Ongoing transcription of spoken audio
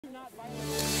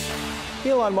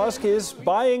Elon Musk is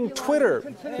buying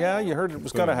Twitter. Yeah, you heard it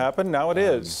was going to happen. Now it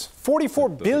is.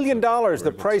 $44 billion,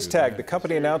 the price tag. The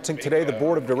company announcing today the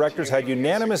board of directors had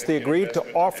unanimously agreed to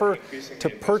his offer to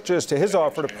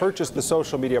purchase the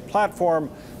social media platform.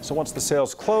 So once the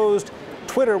sale's closed,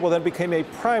 Twitter will then become a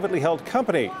privately held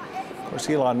company. Of course,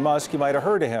 Elon Musk, you might have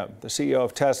heard of him, the CEO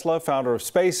of Tesla, founder of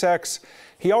SpaceX.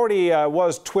 He already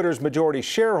was Twitter's majority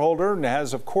shareholder and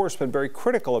has, of course, been very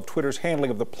critical of Twitter's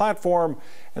handling of the platform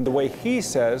and the way he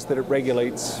says that it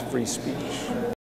regulates free speech.